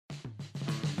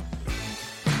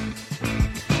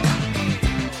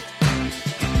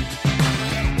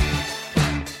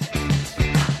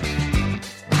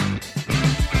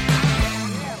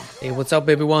What's up,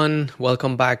 everyone?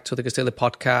 Welcome back to the Castelli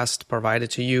podcast, provided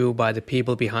to you by the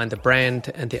people behind the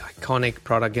brand and the iconic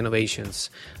product innovations.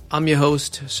 I'm your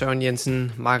host, Søren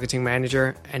Jensen, marketing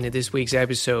manager, and in this week's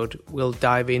episode, we'll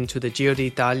dive into the GIRO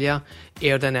D'Italia,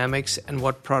 aerodynamics, and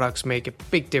what products make a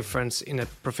big difference in a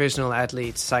professional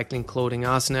athlete's cycling clothing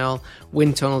arsenal,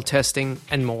 wind tunnel testing,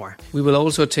 and more. We will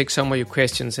also take some of your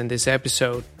questions in this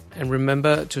episode. And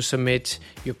remember to submit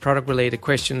your product-related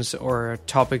questions or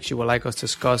topics you would like us to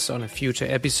discuss on a future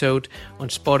episode on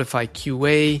Spotify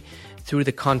QA, through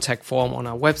the contact form on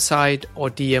our website, or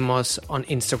DM us on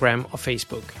Instagram or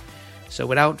Facebook. So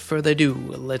without further ado,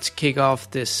 let's kick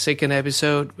off this second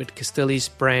episode with Castelli's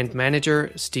brand manager,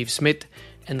 Steve Smith,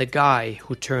 and the guy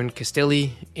who turned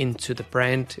Castelli into the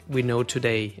brand we know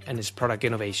today and its product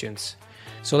innovations.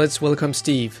 So let's welcome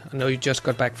Steve. I know you just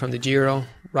got back from the Giro,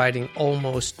 riding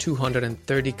almost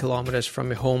 230 kilometers from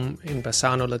your home in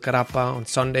Bassano del Grappa on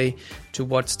Sunday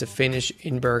towards the finish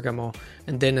in Bergamo,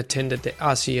 and then attended the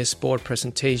RCS Sport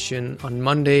presentation on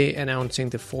Monday announcing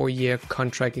the 4-year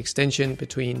contract extension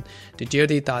between the GIRO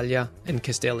D'Italia and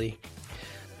Castelli.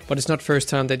 But it's not first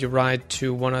time that you ride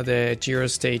to one of the Giro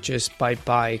stages by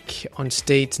bike. On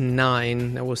stage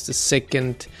 9, that was the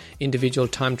second individual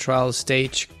time trial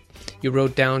stage, you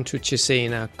rode down to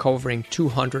Cesena, covering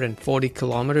 240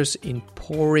 kilometers in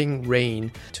pouring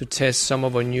rain to test some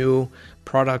of our new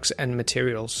products and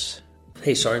materials.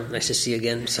 Hey, Søren, nice to see you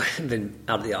again. So I've been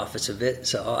out of the office a bit.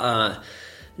 So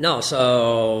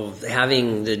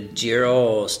having the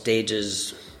Giro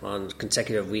stages on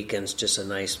consecutive weekends, just a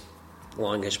nice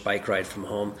longish bike ride from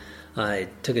home. I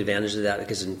took advantage of that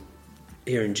because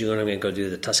here in June I'm going to go do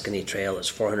the Tuscany Trail. It's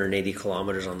 480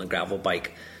 kilometers on the gravel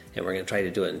bike, and we're going to try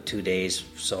to do it in 2 days.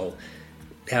 So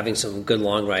having some good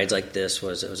long rides like this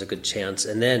was a good chance.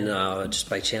 And then just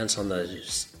by chance on the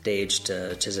stage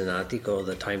to Cesenatico,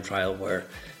 the time trial where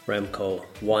Remco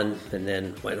won and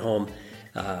then went home,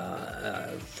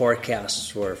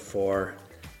 forecasts were for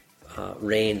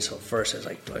rain. So first I was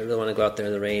like, do I really want to go out there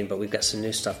in the rain? But we've got some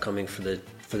new stuff coming for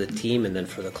the team and then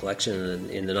for the collection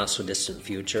in the not so distant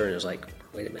future. And it was like,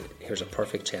 wait a minute, here's a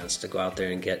perfect chance to go out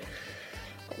there and get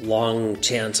long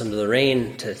chance under the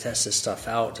rain to test this stuff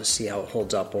out, to see how it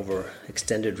holds up over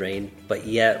extended rain, but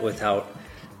yet without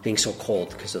being so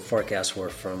cold, because the forecasts were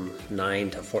from 9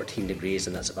 to 14 degrees,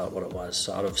 and that's about what it was.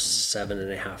 So out of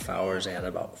 7.5 hours, I had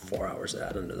about 4 hours of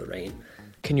that under the rain.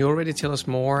 Can you already tell us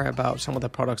more about some of the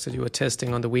products that you were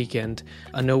testing on the weekend?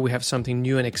 I know we have something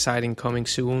new and exciting coming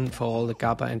soon for all the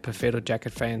Gabba and Perfetto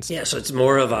jacket fans. Yeah, so it's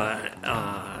more of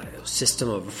a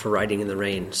system for riding in the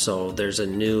rain. So there's a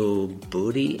new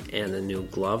bootie and a new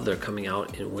glove. They're coming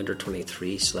out in winter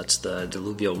 23. So that's the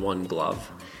Diluvio 1 glove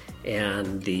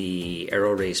and the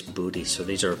Aero Race bootie. So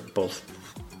these are both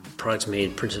products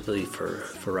made principally for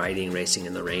riding, racing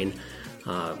in the rain,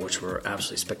 which were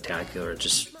absolutely spectacular.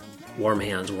 Just warm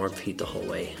hands, warm feet the whole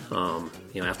way.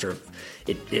 After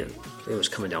it was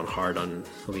coming down hard on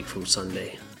a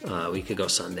week ago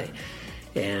Sunday.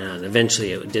 And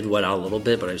eventually it did wet out a little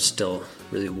bit, but it was still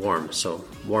really warm. So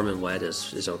warm and wet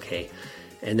is okay.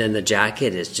 And then the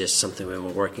jacket is just something we've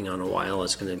been working on a while.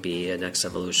 It's going to be a next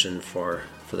evolution for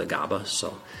the Gabba.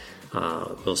 So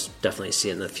we'll definitely see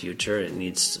it in the future.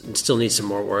 It still needs some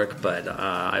more work, but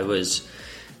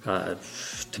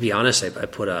to be honest, I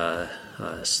put a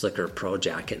Slicker Pro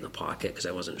jacket in the pocket because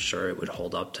I wasn't sure it would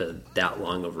hold up to that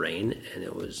long of rain, and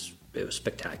it was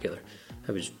spectacular.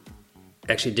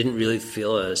 Actually didn't really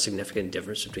feel a significant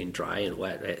difference between dry and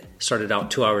wet. I started out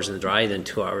 2 hours in the dry, then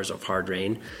 2 hours of hard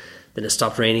rain. Then it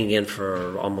stopped raining again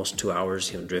for almost 2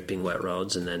 hours, dripping wet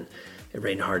roads, and then it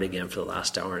rained hard again for the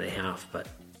last hour and a half. But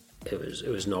it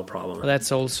was no problem. Well,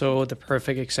 that's also the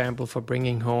perfect example for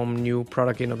bringing home new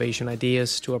product innovation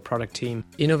ideas to a product team.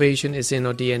 Innovation is in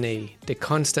our DNA. The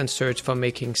constant search for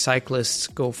making cyclists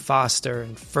go faster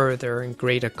and further in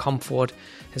greater comfort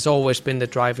has always been the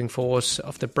driving force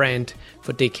of the brand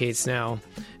for decades now,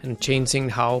 and changing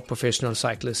how professional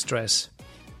cyclists dress.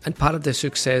 And part of the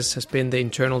success has been the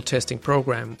internal testing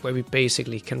program, where we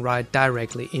basically can ride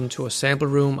directly into a sample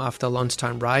room after a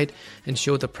lunchtime ride and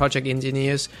show the project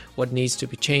engineers what needs to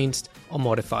be changed or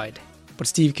modified. But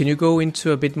Steve, can you go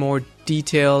into a bit more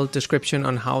detailed description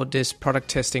on how this product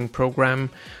testing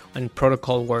program and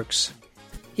protocol works?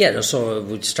 Yeah, so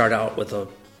we'd start out with the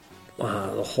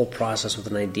whole process with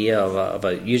an idea of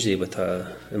usually with an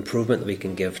improvement that we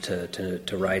can give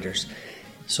to riders.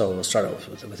 So we'll start out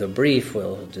with a brief,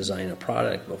 we'll design a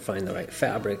product, we'll find the right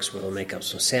fabrics, we'll make up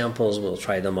some samples, we'll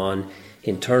try them on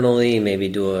internally, maybe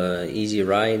do a easy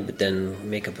ride, but then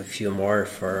make up a few more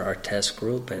for our test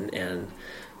group, and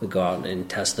we go out and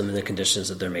test them in the conditions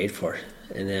that they're made for.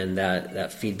 and then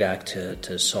that feedback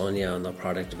to Sonia on the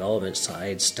product development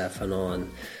side, Stefano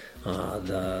on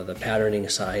the patterning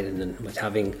side, and then with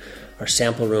having our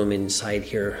sample room inside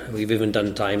here, we've even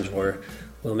done times where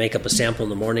we'll make up a sample in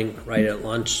the morning, write it at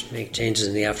lunch, make changes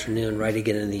in the afternoon, write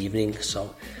again in the evening.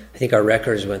 So I think our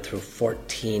records went through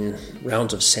 14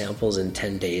 rounds of samples in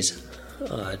 10 days,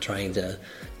 trying to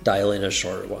dial in a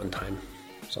short one time.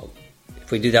 So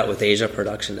if we do that with Asia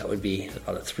production, that would be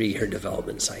about a 3-year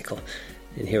development cycle.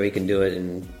 And here we can do it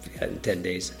in 10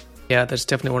 days. Yeah, that's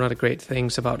definitely one of the great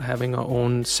things about having our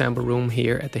own sample room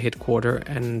here at the headquarters,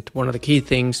 and one of the key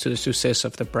things to the success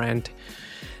of the brand,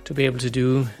 to be able to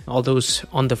do all those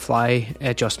on-the-fly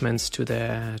adjustments to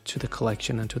the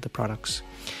collection and to the products.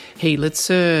 Hey, let's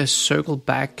circle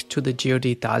back to the GIRO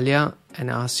D'Italia and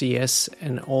RCS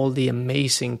and all the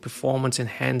amazing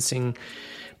performance-enhancing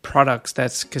products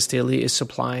that Castelli is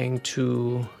supplying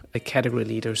to the category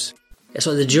leaders.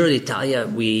 So the GIRO D'Italia,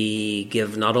 we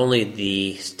give not only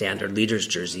the standard leader's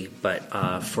jersey, but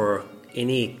for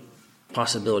any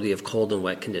possibility of cold and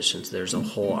wet conditions, there's a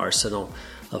whole arsenal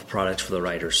of products for the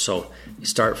riders. So you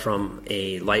start from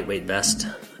a lightweight vest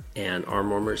and arm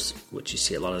warmers, which you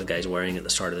see a lot of the guys wearing at the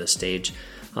start of the stage.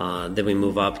 Then we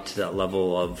move up to that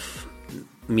level of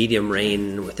medium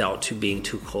rain without being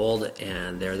too cold,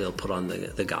 and there they'll put on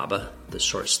the GABA, the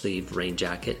short sleeve rain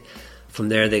jacket. From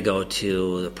there they go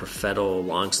to the Perfetto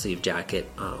long sleeve jacket,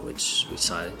 which we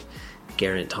saw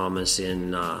Geraint Thomas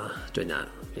in doing that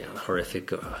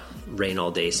horrific rain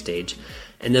all day stage.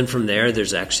 And then from there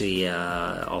there's actually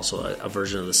also a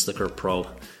version of the Slicker Pro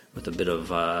with a bit of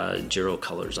Giro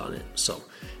colors on it. So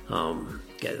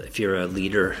if you're a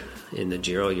leader in the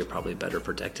Giro, you're probably better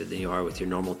protected than you are with your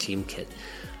normal team kit.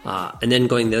 And then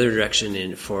going the other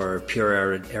direction for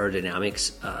pure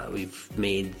aerodynamics, we've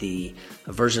made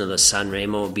a version of the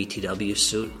Sanremo BTW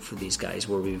suit for these guys,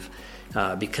 where we've,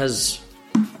 because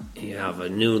you have a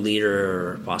new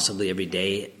leader possibly every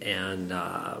day, and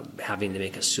having to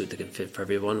make a suit that can fit for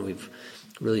everyone, we've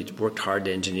really worked hard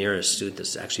to engineer a suit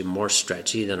that's actually more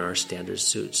stretchy than our standard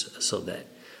suits, so that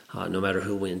no matter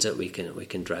who wins it, we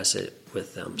can dress it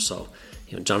with them. So,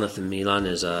 Jonathan Milan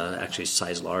is actually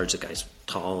size large. The guy's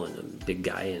tall and a big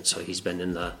guy, and so he's been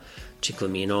in the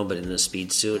Ciclamino, but in the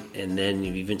speed suit. And then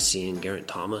you've even seen Geraint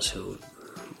Thomas, who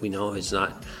we know has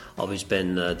not always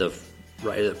been the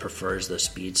rider that prefers the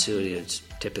speed suit. He's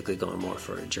typically going more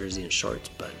for a jersey and shorts,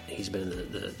 but he's been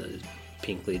in the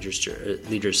pink leader's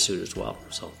suit as well.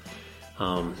 So,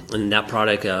 and that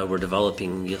product we're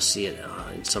developing, you'll see it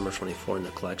in summer 24 in the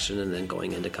collection, and then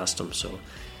going into custom. So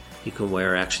you can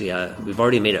wear, actually, we've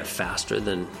already made it faster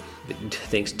than,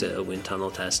 thanks to wind tunnel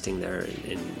testing there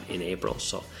in April.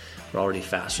 So we're already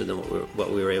faster than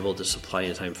what we were able to supply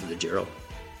in time for the Giro.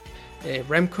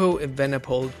 Remco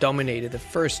Evenepoel dominated the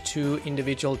first 2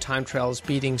 individual time trials,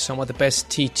 beating some of the best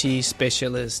TT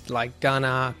specialists like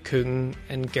Ghana, Kung,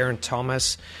 and Geraint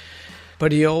Thomas.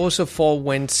 But he also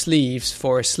forewent sleeves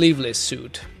for a sleeveless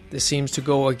suit. This seems to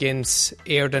go against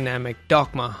aerodynamic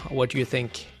dogma. What do you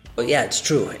think? Well, yeah, it's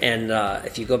true. And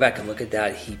if you go back and look at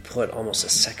that, he put almost a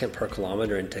second per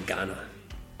kilometer into Ghana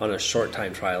on a short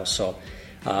time trial. So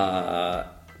I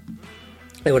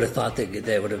would have thought that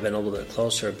they would have been a little bit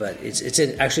closer, but it's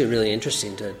actually really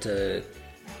interesting to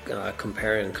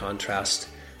compare and contrast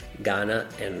Ghana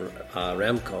and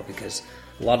Remco, because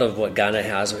a lot of what Ghana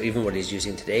has, or even what he's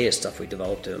using today, is stuff we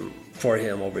developed for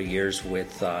him over years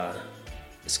with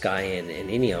Sky and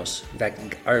Ineos. In fact,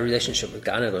 our relationship with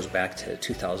Ghana goes back to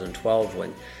 2012,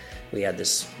 when we had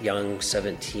this young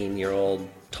 17-year-old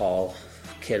tall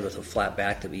kid with a flat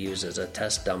back that we used as a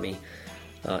test dummy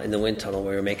in the wind tunnel.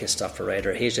 We were making stuff for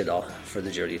Ryder Hagedal for the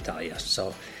GIRO D'Italia.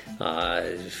 So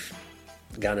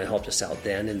Ghana helped us out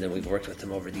then, and then we've worked with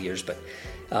them over the years. But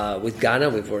with Ghana,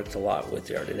 we've worked a lot with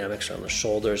the aerodynamics around the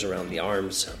shoulders, around the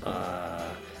arms,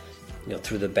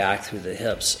 through the back, through the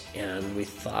hips, and we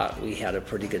thought we had a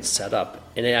pretty good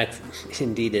setup. And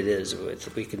indeed it is.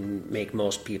 We can make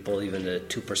most people even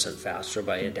 2% faster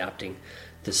by adapting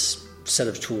this set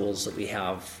of tools that we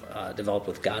have developed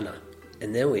with Ghana.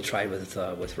 And then we tried with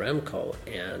Remco,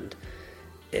 and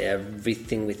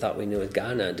everything we thought we knew with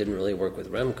Ghana didn't really work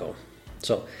with Remco.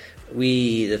 So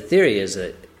the theory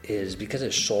is because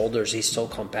his shoulders, he's so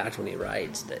compact when he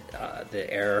rides that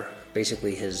the air,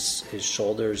 basically his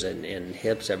shoulders and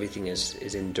hips, everything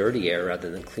is in dirty air rather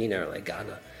than clean air like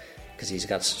Ghana, because he's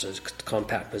got such a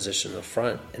compact position in the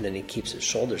front, and then he keeps his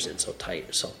shoulders in so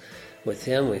tight. So with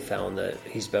him, we found that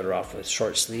he's better off with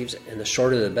short sleeves, and the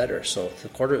shorter the better. So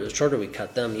the shorter we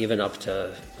cut them, even up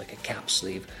to like a cap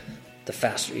sleeve, the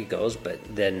faster he goes. But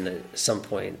then at some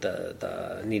point,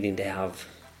 the needing to have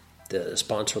the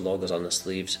sponsor logos on the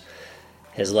sleeves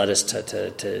has led us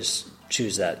to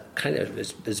choose that kind of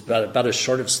is about as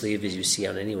short of sleeve as you see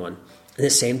on anyone. And the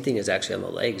same thing is actually on the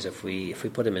legs. If we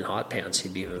put him in hot pants,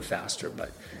 he'd be even faster.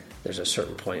 But there's a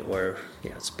certain point where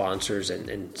sponsors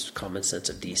and common sense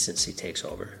of decency takes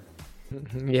over.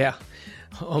 Yeah,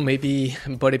 or maybe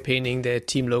body painting the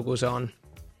team logos on.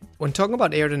 When talking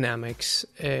about aerodynamics,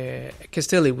 at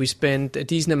Castelli, we spend a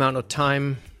decent amount of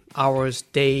time, hours,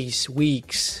 days,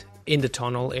 weeks in the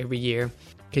tunnel every year.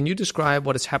 Can you describe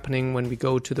what is happening when we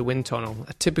go to the wind tunnel,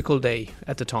 a typical day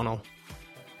at the tunnel?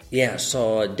 Yeah,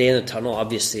 so a day in the tunnel,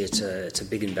 obviously it's a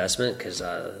big investment because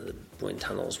the wind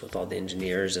tunnels with all the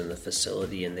engineers and the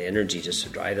facility and the energy just to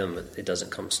dry them, it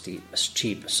doesn't come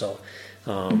cheap. So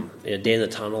a day in the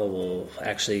tunnel will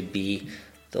actually be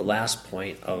the last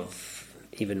point of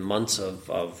even months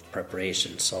of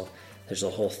preparation. So there's a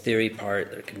whole theory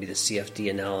part, there can be the CFD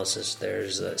analysis,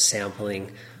 there's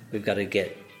sampling. We've got to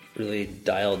get really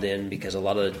dialed in because a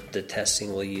lot of the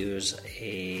testing will use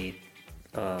a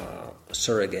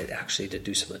surrogate actually to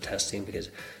do some of the testing because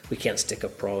we can't stick a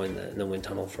pro in the wind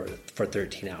tunnel for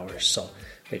 13 hours. So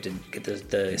we have to get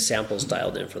the samples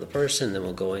dialed in for the person, then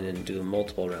we'll go in and do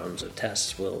multiple rounds of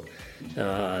tests. We'll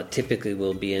typically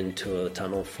we'll be into a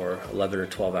tunnel for 11 or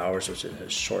 12 hours, which is a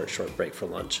short break for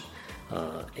lunch,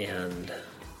 and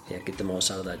get the most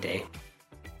out of that day.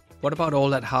 What about all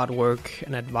that hard work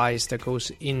and advice that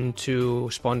goes into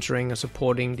sponsoring and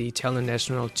supporting the Italian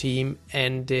national team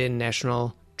and the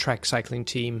national track cycling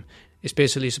team,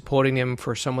 especially supporting them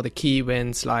for some of the key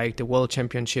events like the World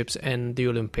Championships and the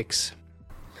Olympics?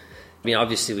 I mean,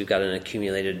 obviously we've got an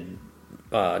accumulated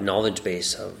knowledge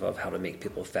base of how to make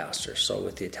people faster. So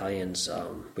with the Italians,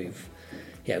 we've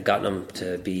gotten them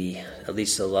to be at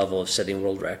least the level of setting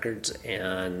world records,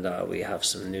 and we have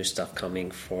some new stuff coming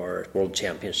for World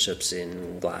Championships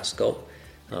in Glasgow.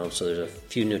 So there's a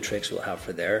few new tricks we'll have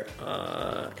for there,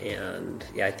 and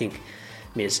I think,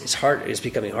 it's hard. It's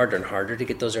becoming harder and harder to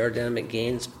get those aerodynamic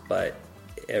gains, but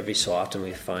every so often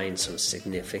we find some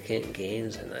significant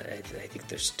gains, and I think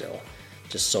there's still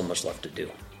just so much left to do.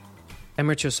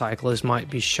 Amateur cyclists might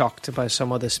be shocked by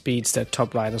some of the speeds that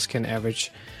top riders can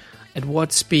average. At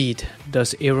what speed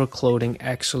does aero clothing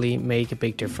actually make a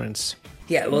big difference?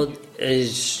 Yeah, well, the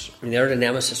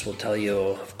aerodynamicist will tell you,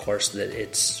 of course, that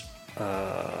it's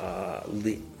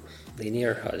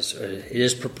linear. It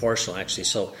is proportional, actually.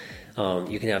 So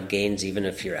you can have gains even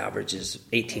if your average is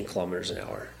 18 kilometers an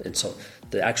hour. And so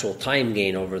the actual time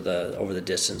gain over the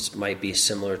distance might be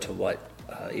similar to what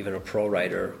even a pro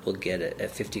rider will get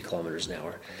at 50 kilometers an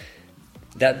hour.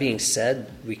 That being said,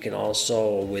 we can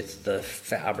also, with the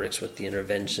fabrics, with the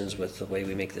interventions, with the way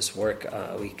we make this work,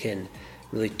 we can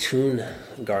really tune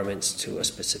garments to a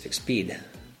specific speed.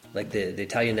 Like the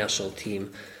Italian national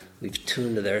team, we've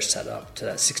tuned their setup to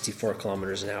that 64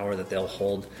 kilometers an hour that they'll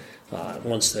hold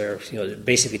once they're, it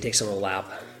basically takes them a lap,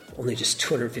 only just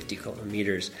 250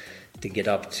 kilometers to get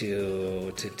up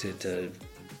to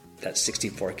that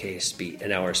 64k speed,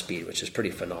 an hour speed, which is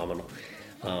pretty phenomenal.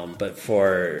 But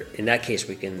in that case,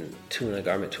 we can tune a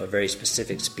garment to a very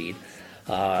specific speed.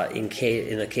 In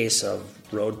the case of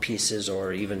road pieces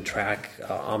or even track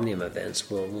omnium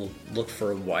events, we'll look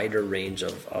for a wider range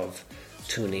of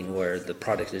tuning where the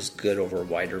product is good over a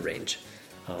wider range.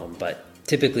 But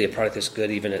typically a product that's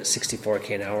good even at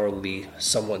 64k an hour will be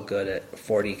somewhat good at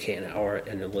 40k an hour,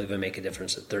 and it will even make a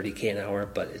difference at 30k an hour,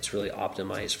 but it's really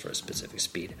optimized for a specific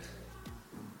speed.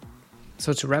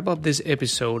 So to wrap up this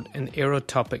episode, an aero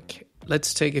topic,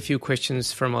 let's take a few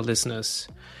questions from our listeners.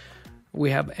 We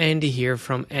have Andy here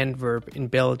from Antwerp in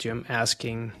Belgium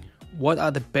asking, what are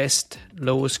the best,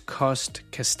 lowest cost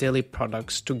Castelli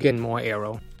products to get more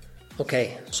aero?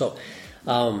 Okay, so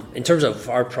in terms of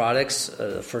our products,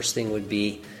 the first thing would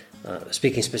be,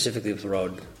 speaking specifically with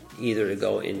road, either to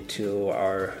go into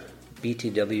our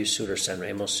BTW suit or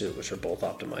Sanremo suit, which are both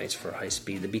optimized for high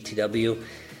speed. The BTW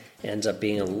ends up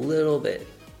being a little bit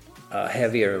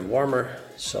heavier and warmer,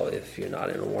 so if you're not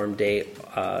in a warm day,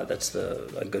 that's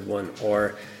a good one.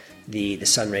 Or the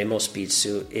Sanremo speed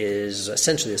suit is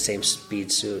essentially the same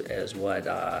speed suit as what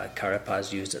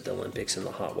Carapaz used at the Olympics in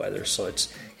the hot weather, so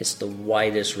it's the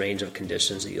widest range of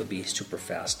conditions that you'll be super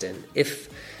fast in. If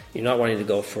you're not wanting to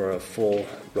go for a full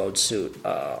road suit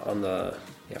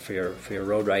for your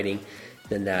road riding,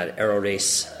 then that Aero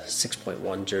Race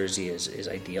 6.1 jersey is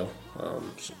ideal.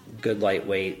 Good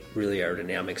lightweight, really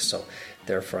aerodynamic. So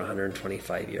there for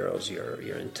 125 euros,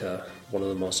 you're into one of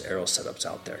the most aero setups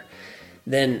out there.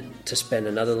 Then to spend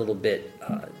another little bit,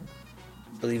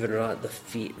 believe it or not, the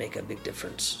feet make a big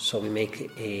difference. So we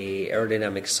make a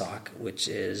aerodynamic sock, which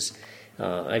is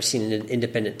I've seen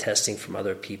independent testing from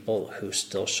other people who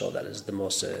still show that as the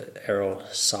most aero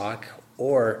sock.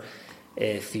 Or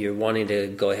if you're wanting to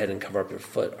go ahead and cover up your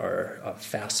foot, or a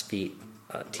fast feet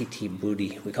TT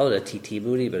booty. We call it a TT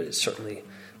booty, but it certainly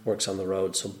works on the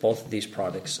road. So both of these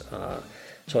products.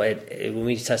 When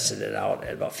we tested it out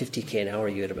at about 50K an hour,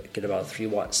 you get about 3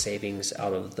 watt savings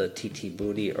out of the TT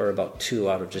booty, or about 2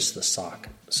 out of just the sock.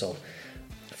 So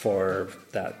for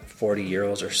that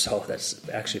 €40 or so, that's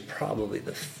actually probably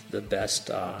the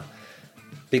best,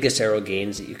 biggest aero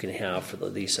gains that you can have for the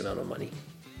least amount of money.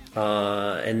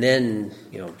 And then,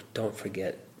 don't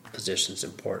forget position's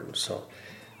important. So,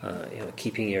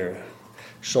 keeping your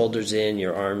shoulders in,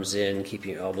 your arms in,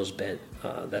 keeping your elbows bent,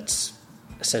 that's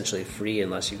essentially free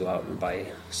unless you go out and buy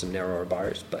some narrower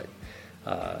bars, but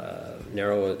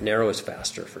narrow is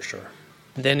faster for sure.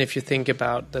 Then if you think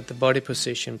about that the body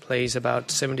position plays about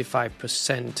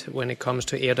 75% when it comes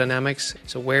to aerodynamics,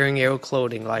 so wearing aero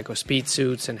clothing like our speed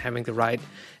suits and having the right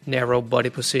narrow body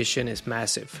position is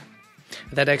massive.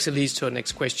 That actually leads to our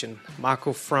next question.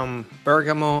 Marco from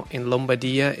Bergamo in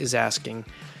Lombardia is asking,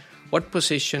 what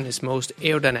position is most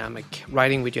aerodynamic,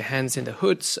 riding with your hands in the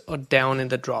hoods or down in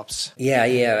the drops? Yeah.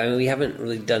 I mean, we haven't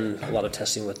really done a lot of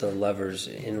testing with the levers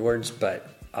inwards, but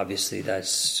obviously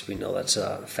we know that's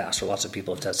faster. Lots of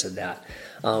people have tested that.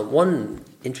 One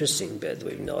interesting bit that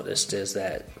we've noticed is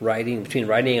that between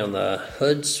riding on the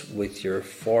hoods with your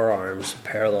forearms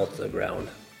parallel to the ground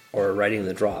or riding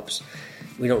the drops,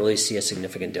 we don't really see a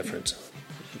significant difference.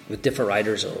 With different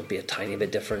riders, it'll be a tiny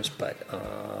bit difference, but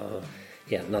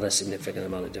not a significant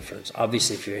amount of difference.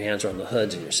 Obviously, if your hands are on the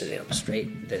hoods and you're sitting up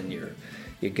straight, then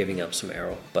you're giving up some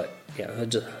aero. But yeah,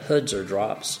 hoods or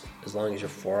drops, as long as your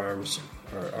forearms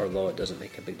are low, it doesn't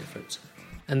make a big difference.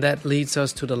 And that leads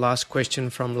us to the last question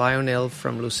from Lionel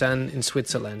from Lausanne in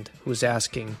Switzerland, who's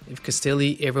asking if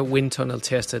Castelli ever wind tunnel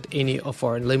tested any of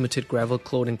our limited gravel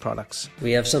clothing products.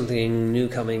 We have something new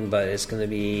coming, but it's going to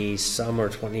be summer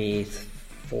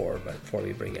 24 before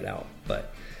we bring it out.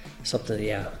 But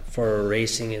something, for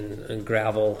racing and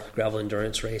gravel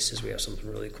endurance races, we have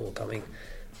something really cool coming.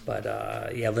 But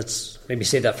let's maybe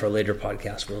save that for a later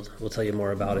podcast. We'll tell you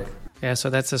more about it. Yeah,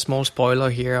 so that's a small spoiler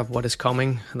here of what is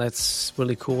coming. That's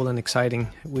really cool and exciting.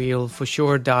 We'll for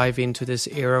sure dive into this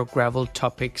aero gravel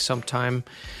topic sometime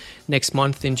next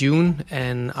month in June,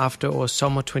 and after our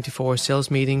summer 24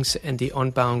 sales meetings and the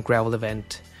Unbound gravel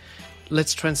event.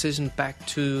 Let's transition back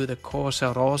to the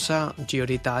Corsa Rosa, GIRO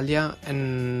D'Italia,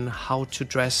 and how to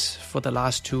dress for the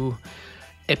last 2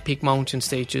 epic mountain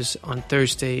stages on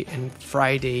Thursday and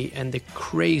Friday, and the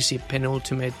crazy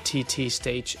penultimate TT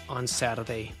stage on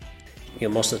Saturday.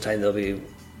 Most of the time they'll be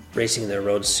racing in their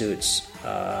road suits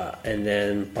and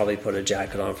then probably put a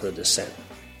jacket on for the descent.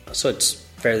 So it's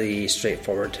fairly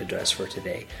straightforward to dress for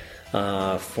today.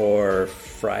 For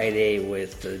Friday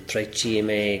with the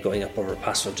Trecime going up over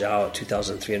Passo Giao at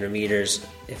 2,300 meters,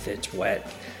 if it's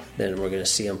wet, then we're going to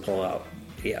see them pull out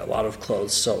a lot of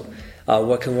clothes. So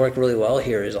what can work really well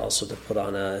here is also to put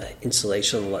on an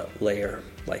insulation layer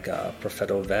like a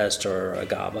Perfetto vest or a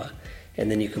Gaba, and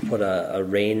then you can put a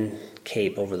rain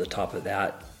cape over the top of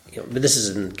that. But this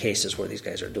is in cases where these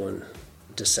guys are doing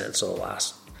descent, so it'll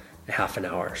last half an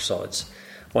hour. So it's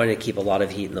wanting to keep a lot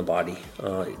of heat in the body.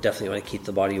 You definitely want to keep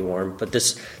the body warm. But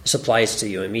this applies to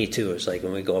you and me too. It's like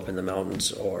when we go up in the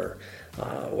mountains or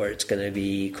where it's going to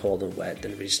be cold and wet,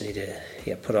 then we just need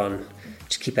to put on,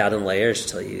 just keep adding layers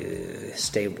until you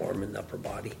stay warm in the upper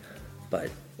body. But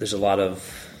there's a lot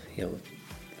of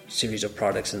series of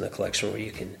products in the collection where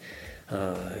you can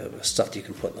stuff that you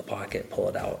can put in the pocket, pull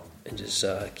it out, and just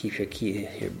keep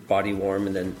your body warm,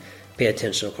 and then pay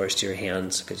attention, of course, to your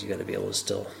hands, because you got to be able to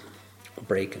still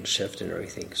brake and shift and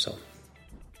everything. So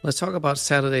let's talk about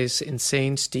Saturday's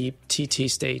insane steep TT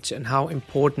stage and how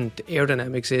important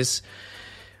aerodynamics is.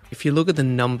 If you look at the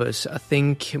numbers, I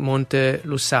think Monte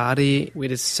Lusari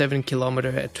with its 7 kilometer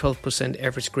at 12%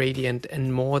 average gradient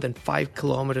and more than 5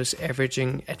 kilometers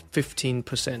averaging at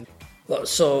 15%. Well,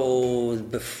 so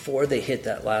before they hit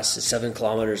that last 7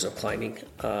 kilometers of climbing,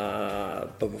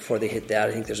 but before they hit that,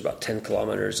 I think there's about 10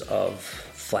 kilometers of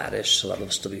flattish, so that'll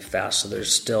still be fast. So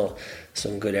there's still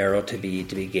some good aero to be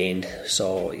gained.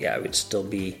 So I would still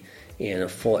be in a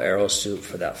full aero suit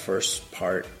for that first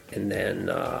part, and then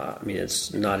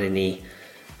it's not any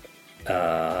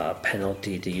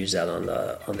penalty to use that on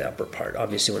the upper part.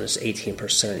 Obviously, when it's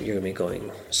 18%, you're going to be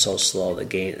going so slow.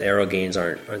 The aero gains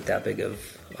aren't that big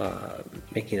of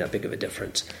making that big of a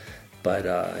difference. But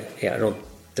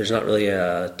there's not really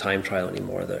a time trial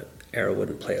anymore. The aero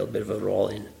wouldn't play a bit of a role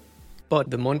in. But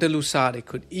the Montelusade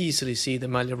could easily see the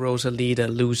Maglia Rosa leader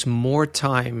lose more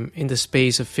time in the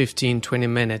space of 15-20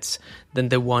 minutes than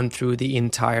the one through the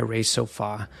entire race so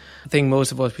far. I think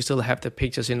most of us, we still have the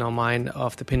pictures in our mind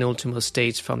of the penultimate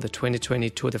stage from the 2020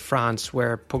 Tour de France,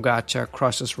 where Pogacar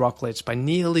crosses Roglic by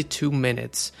nearly 2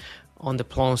 minutes on the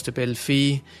Planche de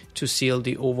Belleville to seal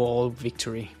the overall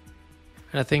victory.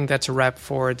 And I think that's a wrap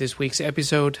for this week's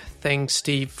episode. Thanks,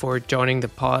 Steve, for joining the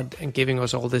pod and giving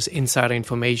us all this insider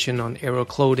information on aero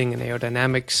clothing and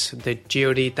aerodynamics, the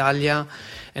GIRO D'Italia,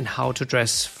 and how to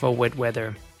dress for wet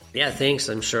weather. Yeah, thanks.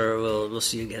 I'm sure we'll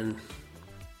see you again.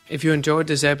 If you enjoyed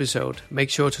this episode, make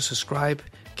sure to subscribe,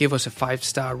 give us a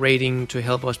 5-star rating to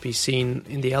help us be seen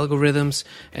in the algorithms.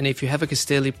 And if you have a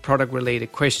Castelli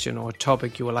product-related question or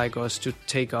topic you would like us to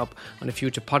take up on a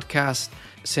future podcast,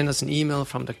 send us an email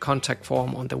from the contact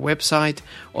form on the website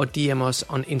or DM us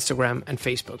on Instagram and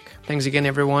Facebook. Thanks again,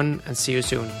 everyone, and see you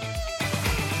soon.